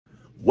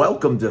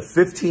Welcome to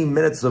 15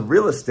 Minutes of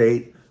Real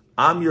Estate.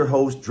 I'm your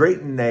host,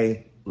 Drayton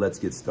Nay. Let's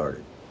get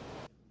started.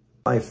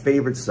 My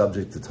favorite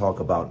subject to talk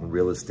about in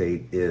real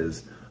estate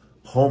is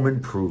home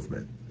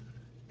improvement.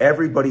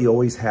 Everybody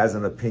always has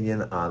an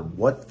opinion on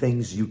what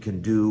things you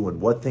can do and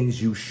what things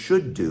you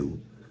should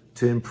do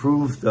to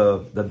improve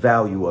the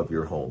value of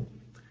your home.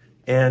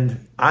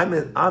 And I'm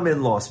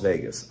in Las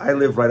Vegas. I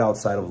live right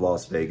outside of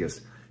Las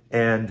Vegas,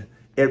 and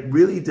it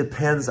really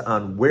depends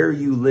on where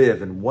you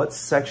live and what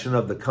section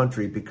of the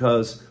country,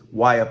 because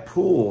why a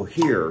pool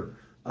here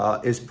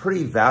is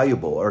pretty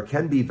valuable, or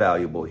can be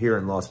valuable here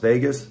in Las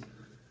Vegas.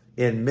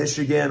 In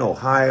Michigan,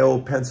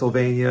 Ohio,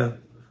 Pennsylvania,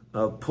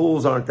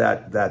 pools aren't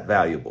that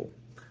valuable.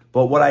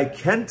 But what I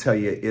can tell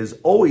you is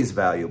always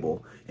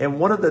valuable. And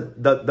one of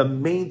the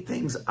main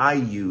things I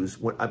use,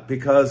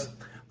 because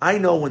I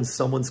know when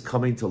someone's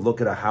coming to look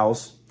at a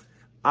house,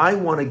 I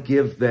want to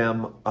give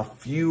them a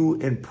few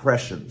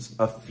impressions,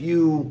 a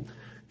few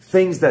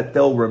things that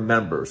they'll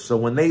remember. So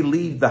when they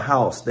leave the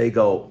house, they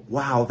go,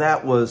 wow,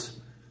 that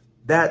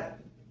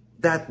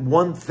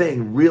one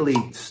thing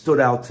really stood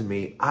out to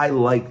me. I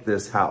like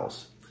this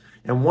house.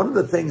 And one of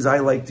the things I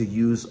like to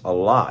use a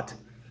lot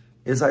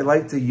is I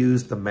like to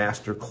use the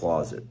master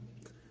closet.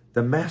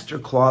 The master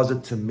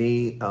closet to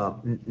me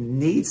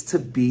needs to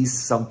be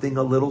something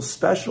a little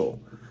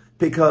special,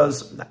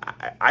 because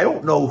I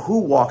don't know who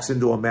walks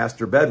into a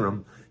master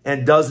bedroom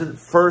and doesn't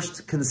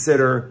first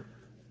consider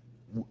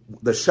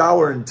the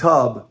shower and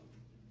tub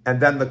and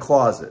then the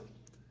closet.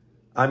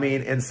 I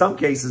mean, in some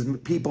cases,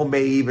 people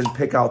may even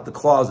pick out the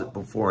closet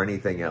before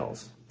anything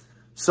else.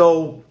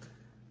 So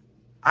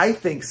I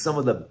think some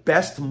of the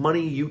best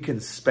money you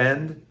can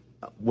spend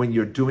when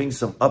you're doing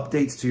some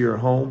updates to your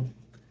home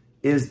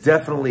is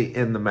definitely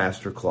in the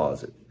master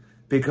closet.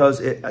 Because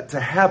to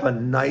have a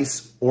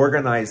nice,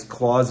 organized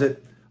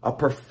closet, a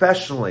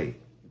professionally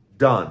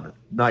done,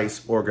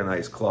 nice,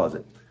 organized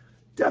closet,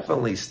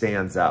 definitely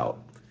stands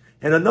out.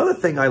 And another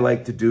thing I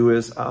like to do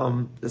is,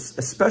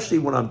 especially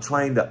when I'm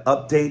trying to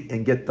update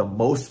and get the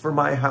most for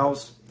my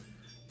house,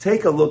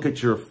 take a look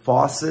at your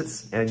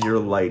faucets and your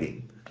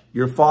lighting.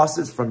 Your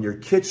faucets from your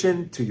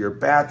kitchen to your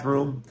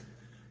bathroom.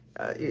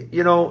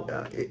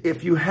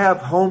 If you have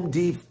Home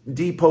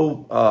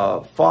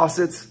Depot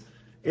faucets,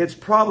 it's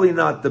probably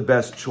not the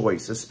best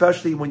choice,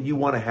 especially when you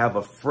want to have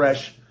a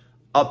fresh,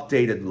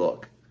 updated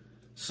look.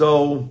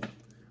 So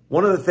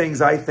one of the things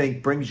I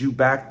think brings you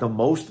back the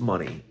most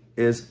money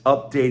is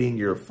updating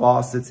your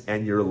faucets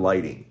and your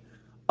lighting.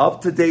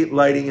 Up-to-date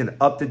lighting and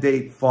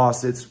up-to-date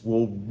faucets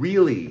will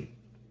really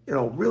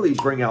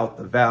bring out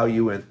the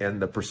value and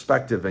the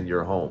perspective in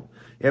your home.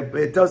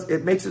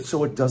 It makes it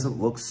so it doesn't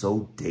look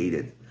so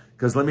dated.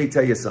 Because let me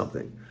tell you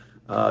something.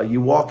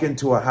 You walk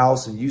into a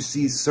house and you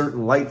see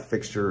certain light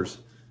fixtures,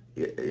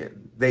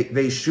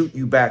 they shoot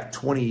you back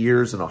 20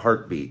 years in a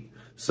heartbeat.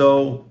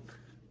 So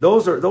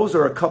those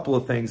are a couple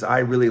of things I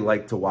really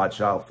like to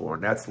watch out for,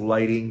 and that's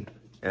lighting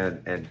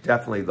and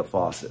definitely the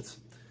faucets.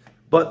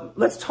 But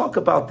let's talk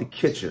about the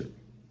kitchen,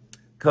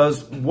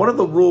 because one of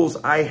the rules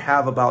I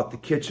have about the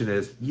kitchen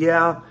is,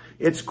 yeah,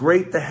 it's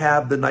great to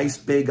have the nice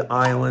big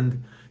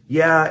island.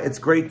 Yeah, it's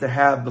great to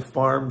have the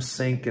farm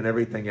sink and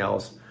everything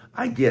else.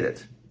 I get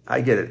it.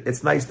 I get it.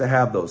 It's nice to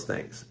have those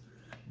things.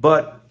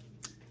 But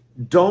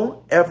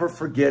don't ever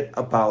forget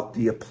about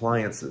the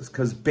appliances,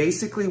 because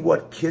basically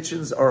what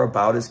kitchens are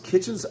about is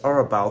kitchens are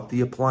about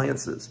the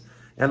appliances.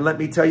 And let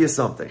me tell you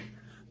something.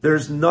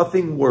 There's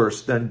nothing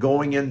worse than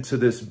going into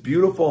this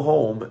beautiful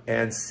home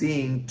and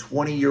seeing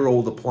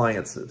 20-year-old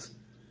appliances.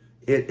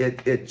 As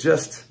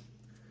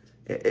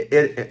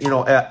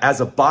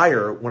a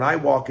buyer, when I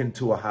walk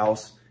into a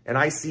house and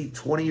I see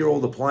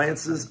 20-year-old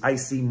appliances, I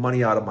see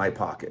money out of my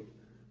pocket.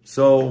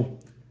 So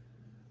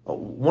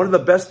one of the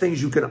best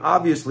things you can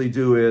obviously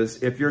do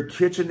is, if your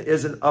kitchen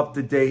isn't up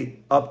to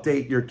date,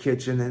 update your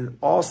kitchen and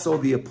also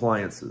the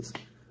appliances.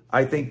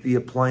 I think the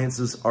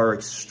appliances are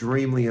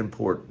extremely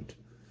important.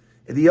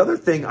 And the other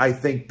thing I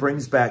think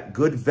brings back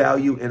good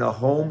value in a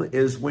home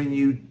is when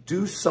you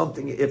do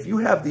something, if you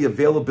have the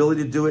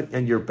availability to do it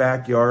in your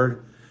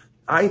backyard.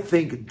 I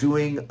think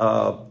doing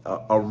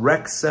a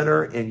rec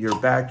center in your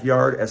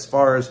backyard, as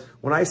far as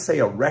when I say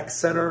a rec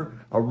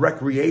center, a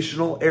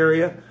recreational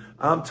area,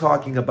 I'm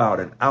talking about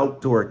an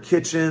outdoor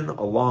kitchen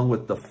along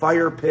with the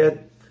fire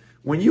pit.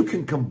 When you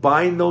can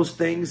combine those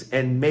things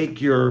and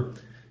make your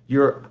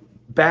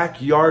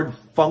backyard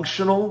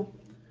functional,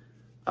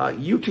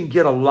 you can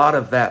get a lot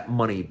of that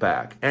money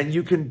back, and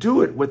you can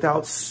do it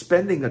without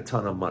spending a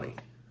ton of money.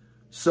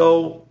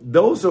 So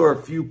those are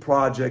a few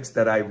projects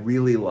that I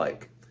really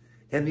like.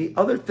 And the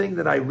other thing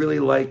that I really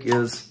like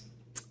is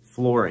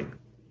flooring.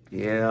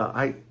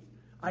 Yeah,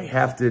 I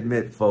have to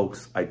admit,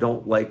 folks, I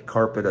don't like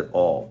carpet at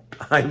all.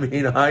 I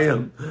mean, I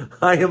am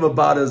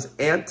about as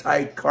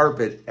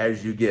anti-carpet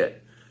as you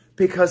get.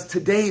 Because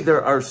today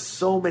there are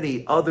so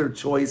many other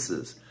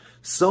choices,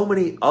 so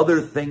many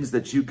other things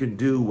that you can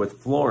do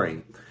with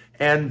flooring.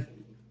 And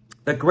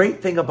the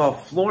great thing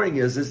about flooring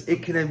is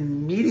it can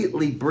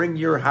immediately bring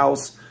your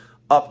house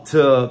up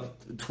to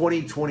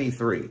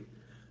 2023.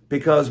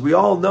 because we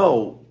all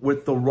know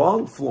with the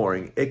wrong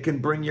flooring, it can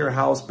bring your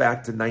house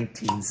back to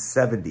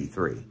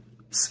 1973.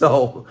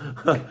 So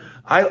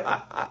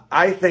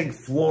I think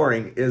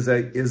flooring is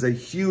a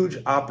huge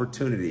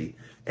opportunity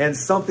and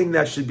something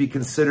that should be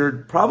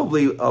considered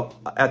probably up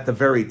at the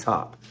very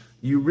top.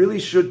 You really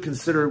should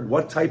consider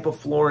what type of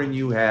flooring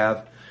you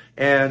have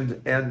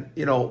and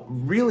you know,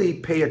 really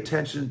pay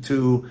attention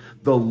to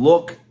the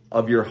look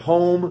of your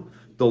home,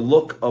 the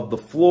look of the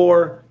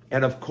floor,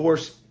 and of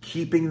course,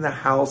 keeping the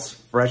house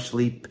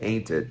freshly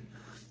painted.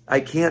 I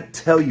can't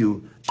tell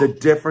you the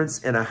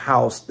difference in a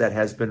house that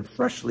has been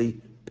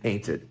freshly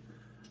painted.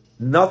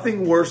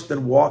 Nothing worse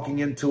than walking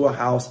into a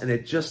house and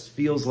it just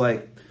feels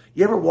like,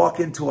 you ever walk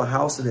into a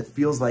house and it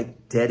feels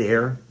like dead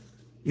air?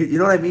 You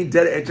know what I mean?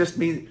 Dead, it just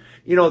means,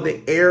 you know,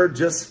 the air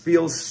just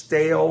feels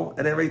stale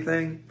and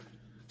everything.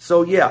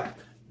 So yeah,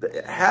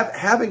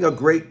 having a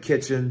great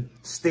kitchen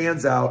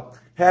stands out.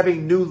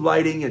 Having new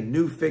lighting and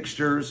new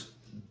fixtures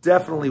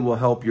definitely will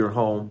help your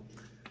home.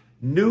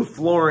 New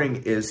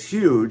flooring is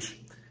huge.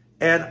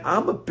 And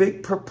I'm a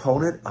big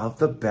proponent of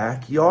the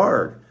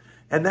backyard.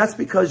 And that's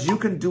because you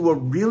can do a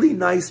really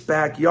nice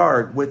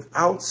backyard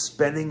without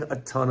spending a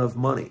ton of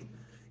money.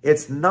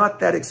 It's not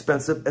that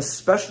expensive,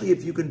 especially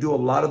if you can do a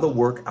lot of the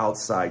work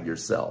outside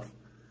yourself.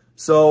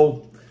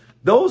 So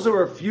those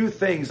are a few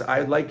things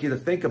I'd like you to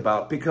think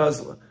about,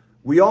 because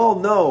we all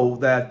know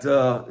that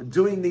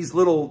doing these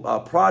little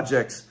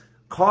projects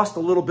cost a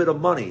little bit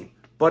of money.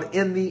 But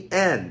in the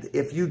end,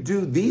 if you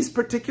do these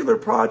particular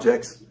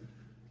projects,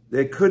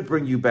 it could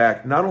bring you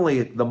back not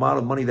only the amount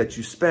of money that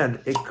you spend,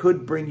 it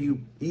could bring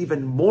you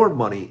even more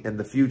money in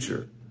the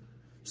future.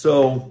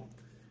 So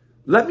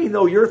let me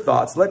know your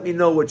thoughts. Let me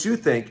know what you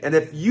think. And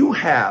if you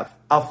have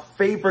a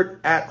favorite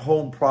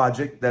at-home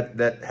project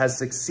that has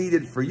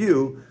succeeded for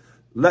you,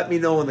 let me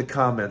know in the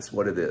comments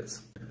what it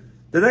is.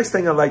 The next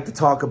thing I'd like to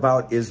talk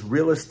about is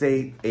real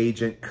estate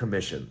agent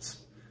commissions.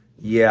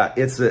 Yeah,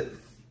 it's a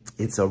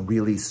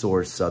really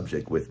sore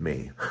subject with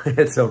me.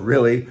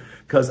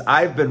 Because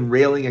I've been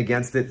railing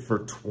against it for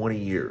 20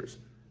 years,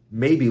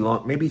 maybe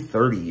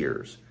 30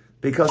 years,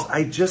 because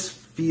I just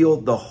feel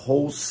the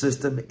whole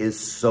system is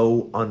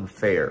so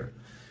unfair.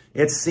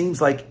 It seems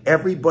like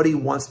everybody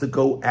wants to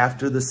go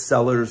after the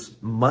seller's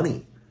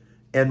money.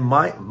 And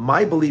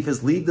my belief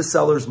is leave the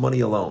seller's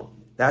money alone.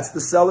 That's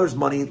the seller's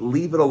money,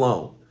 leave it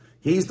alone.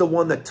 He's the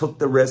one that took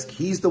the risk.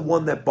 He's the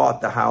one that bought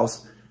the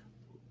house.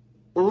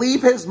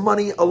 Leave his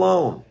money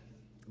alone.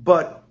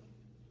 But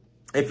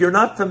if you're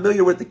not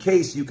familiar with the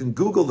case, you can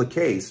Google the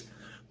case.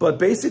 But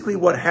basically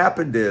what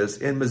happened is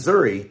in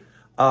Missouri,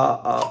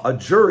 a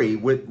jury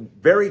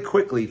very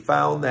quickly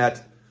found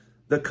that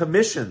the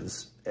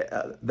commissions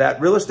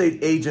that real estate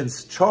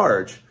agents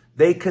charge,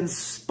 they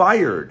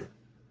conspired.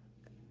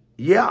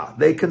 Yeah,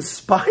 they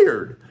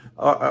conspired,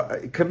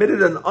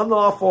 committed an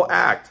unlawful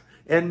act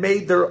and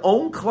made their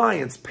own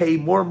clients pay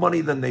more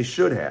money than they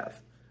should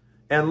have.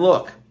 And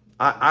look,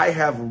 I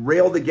have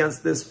railed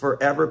against this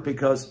forever,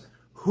 because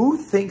who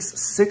thinks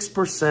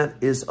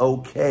 6% is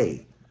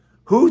okay?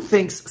 Who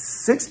thinks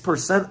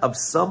 6% of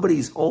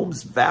somebody's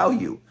home's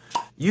value?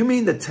 You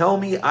mean to tell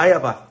me I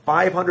have a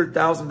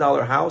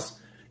 $500,000 house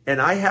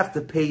and I have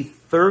to pay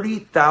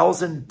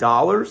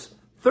 $30,000?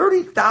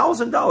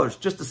 $30,000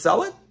 just to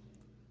sell it?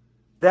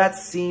 That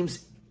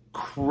seems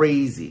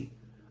crazy.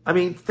 I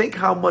mean, think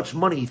how much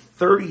money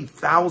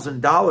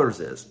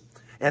 $30,000 is.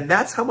 And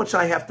that's how much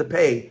I have to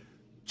pay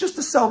just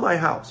to sell my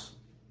house.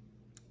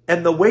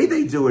 And the way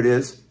they do it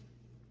is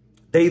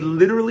they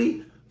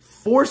literally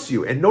force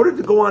you. In order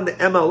to go on to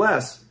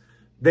MLS,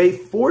 they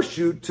force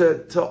you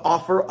to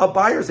offer a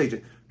buyer's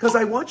agent. Because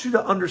I want you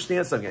to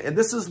understand something. And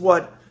this is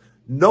what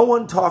no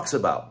one talks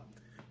about.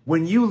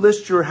 When you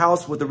list your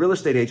house with a real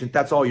estate agent,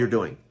 that's all you're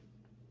doing.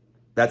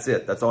 That's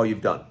it. That's all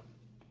you've done.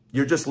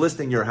 You're just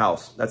listing your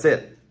house. That's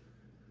it.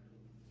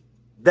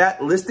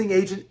 That listing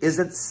agent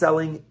isn't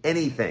selling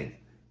anything.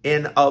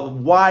 In a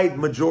wide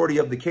majority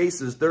of the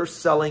cases, they're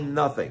selling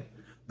nothing.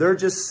 They're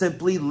just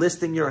simply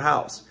listing your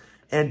house.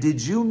 And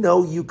did you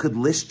know you could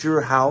list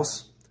your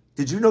house?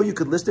 Did you know you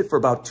could list it for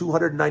about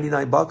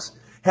 $299?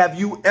 Have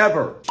you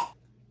ever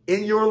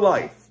in your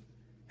life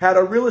had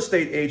a real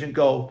estate agent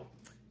go,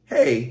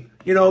 hey,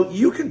 you know,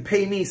 you can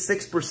pay me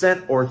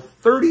 6% or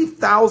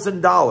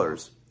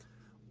 $30,000,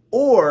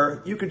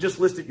 or you can just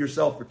list it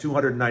yourself for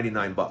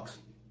 $299?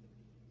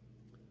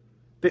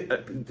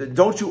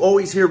 Don't you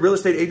always hear real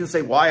estate agents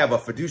say, well, I have a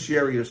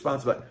fiduciary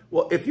responsibility?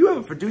 Well, if you have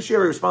a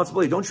fiduciary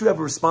responsibility, don't you have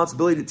a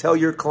responsibility to tell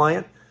your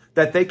client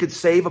that they could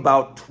save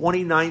about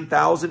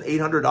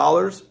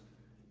 $29,800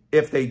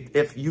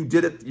 if you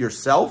did it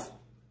yourself?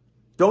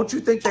 Don't you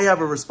think they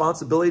have a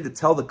responsibility to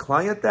tell the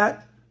client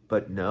that?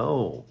 But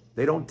no,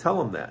 they don't tell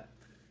them that.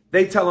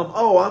 They tell them,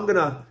 oh, I'm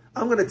gonna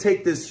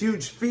take this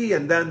huge fee,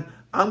 and then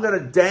I'm gonna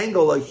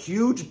dangle a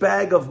huge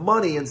bag of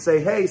money and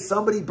say, hey,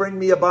 somebody bring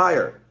me a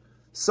buyer.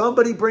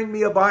 Somebody bring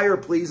me a buyer,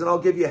 please, and I'll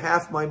give you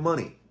half my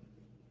money.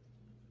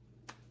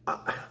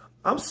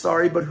 I'm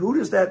sorry, but who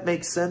does that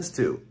make sense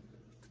to?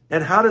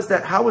 And how has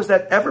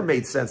that ever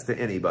made sense to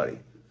anybody?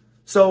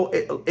 So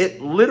it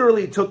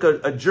literally took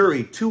a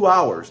jury 2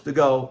 hours to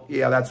go,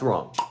 yeah, that's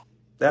wrong.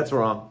 That's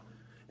wrong.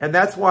 And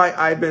that's why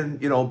I've been,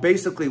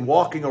 basically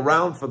walking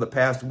around for the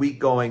past week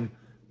going,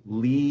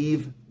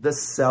 leave the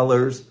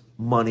seller's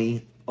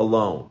money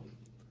alone.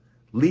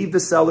 Leave the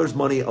seller's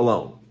money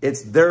alone.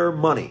 It's their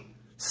money.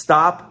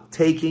 Stop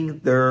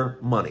taking their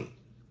money.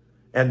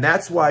 And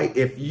that's why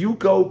if you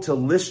go to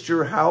list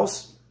your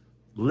house,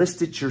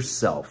 list it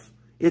yourself.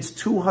 It's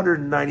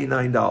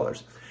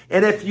 $299.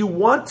 And if you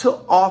want to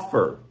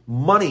offer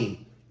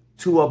money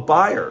to a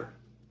buyer,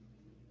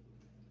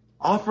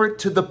 offer it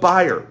to the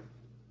buyer.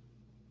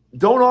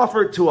 Don't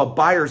offer it to a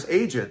buyer's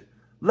agent.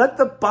 Let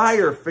the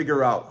buyer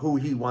figure out who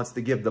he wants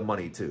to give the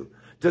money to.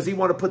 Does he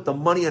want to put the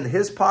money in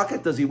his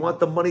pocket? Does he want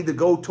the money to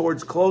go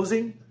towards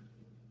closing?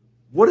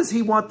 What does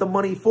he want the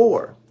money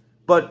for?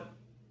 But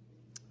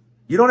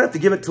you don't have to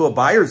give it to a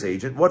buyer's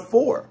agent. What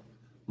for?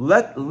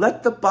 Let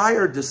the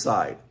buyer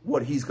decide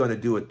what he's going to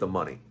do with the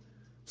money.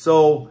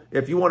 So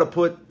if you want to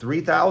put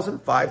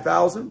 $3,000,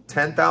 $5,000,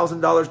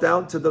 $10,000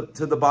 down to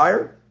the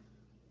buyer,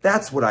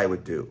 that's what I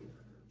would do.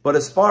 But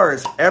as far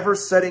as ever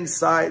setting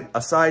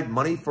aside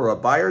money for a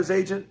buyer's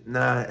agent,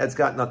 nah, it's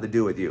got nothing to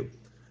do with you.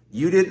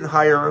 You didn't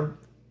hire him.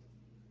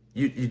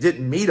 You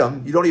didn't meet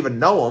him. You don't even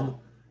know him.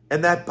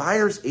 And that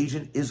buyer's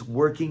agent is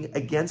working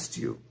against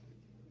you.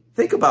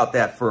 Think about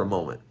that for a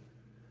moment.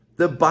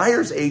 The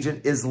buyer's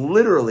agent is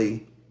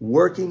literally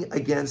working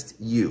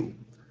against you.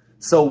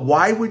 So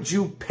why would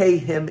you pay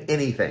him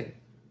anything?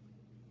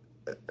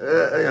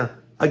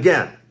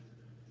 Again,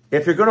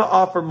 if you're going to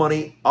offer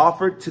money,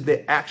 offer it to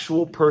the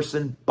actual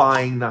person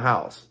buying the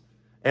house.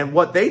 And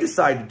what they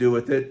decide to do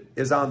with it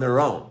is on their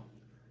own.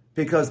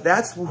 Because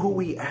that's who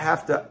we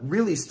have to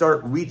really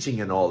start reaching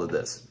in all of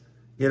this.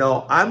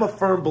 I'm a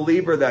firm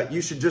believer that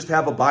you should just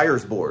have a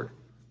buyer's board.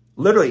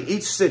 Literally,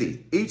 each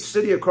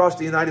city across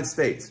the United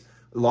States.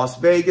 Las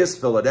Vegas,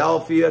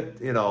 Philadelphia,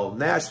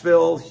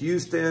 Nashville,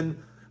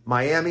 Houston,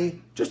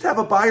 Miami. Just have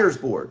a buyer's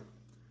board.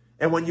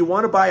 And when you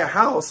want to buy a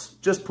house,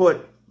 just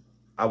put,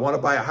 I want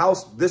to buy a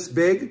house this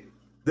big,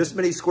 this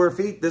many square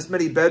feet, this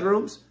many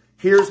bedrooms.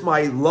 Here's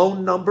my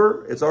loan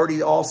number. It's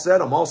already all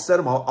set. I'm all set.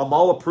 I'm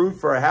all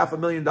approved for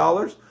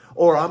 $500,000.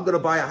 Or I'm going to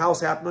buy a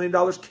house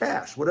 $500,000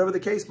 cash, whatever the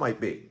case might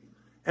be.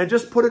 And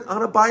just put it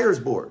on a buyer's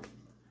board.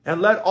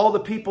 And let all the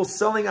people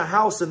selling a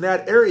house in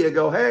that area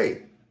go,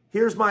 hey,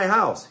 here's my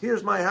house.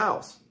 Here's my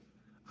house.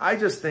 I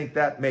just think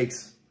that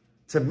makes,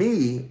 to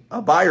me,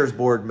 a buyer's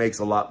board makes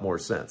a lot more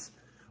sense.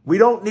 We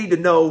don't need to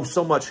know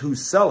so much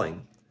who's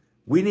selling.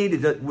 We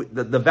need to,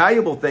 the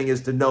valuable thing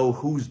is to know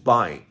who's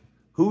buying.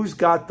 Who's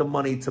got the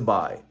money to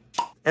buy?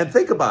 And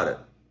think about it.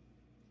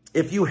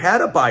 If you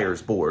had a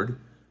buyer's board,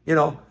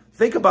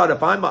 think about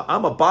if I'm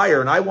a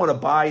buyer and I want to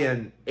buy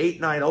in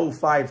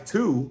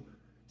 89052.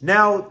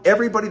 Now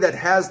everybody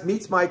that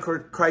meets my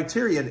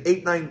criteria in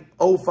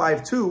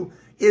 89052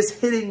 is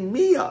hitting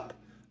me up.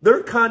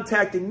 They're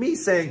contacting me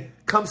saying,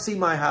 come see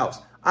my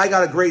house. I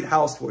got a great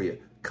house for you.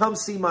 Come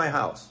see my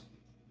house.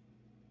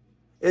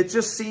 It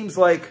just seems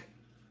like,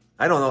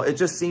 I don't know, it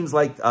just seems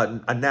like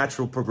a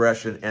natural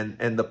progression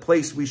and the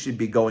place we should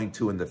be going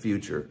to in the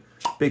future.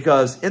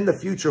 Because in the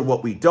future,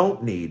 what we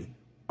don't need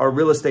are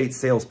real estate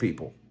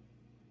salespeople.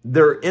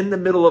 They're in the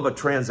middle of a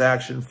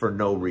transaction for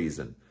no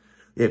reason.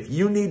 If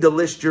you need to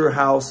list your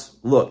house,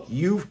 look,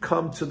 you've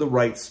come to the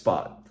right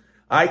spot.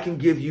 I can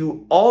give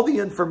you all the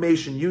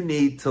information you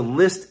need to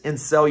list and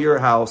sell your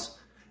house,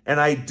 and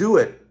I do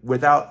it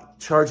without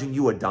charging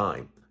you a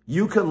dime.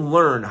 You can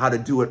learn how to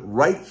do it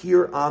right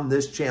here on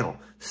this channel,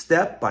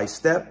 step by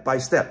step by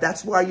step.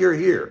 That's why you're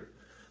here.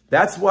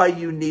 That's why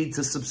you need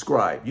to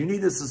subscribe. You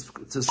need to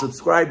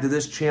subscribe to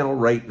this channel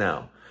right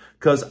now,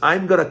 because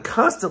I'm going to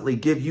constantly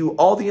give you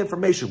all the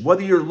information.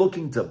 Whether you're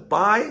looking to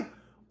buy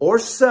or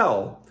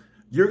sell,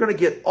 you're going to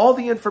get all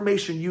the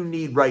information you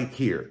need right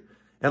here.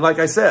 And like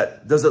I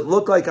said, does it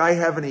look like I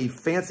have any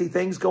fancy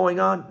things going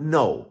on?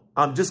 No.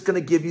 I'm just going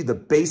to give you the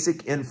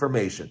basic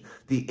information.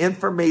 The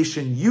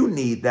information you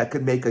need that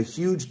could make a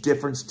huge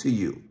difference to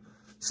you.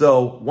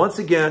 So once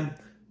again,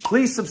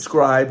 please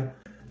subscribe.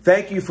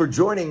 Thank you for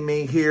joining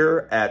me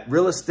here at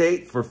Real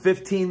Estate for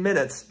 15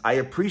 minutes. I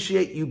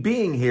appreciate you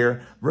being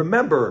here.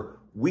 Remember,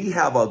 we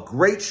have a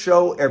great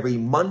show every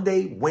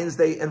Monday,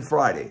 Wednesday, and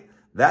Friday.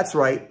 That's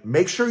right.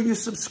 Make sure you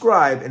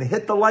subscribe and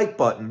hit the like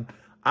button.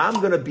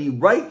 I'm going to be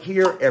right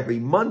here every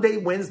Monday,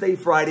 Wednesday,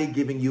 Friday,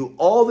 giving you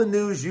all the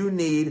news you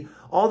need,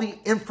 all the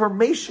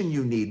information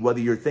you need, whether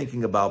you're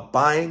thinking about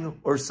buying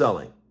or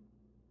selling.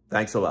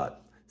 Thanks a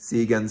lot. See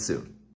you again soon.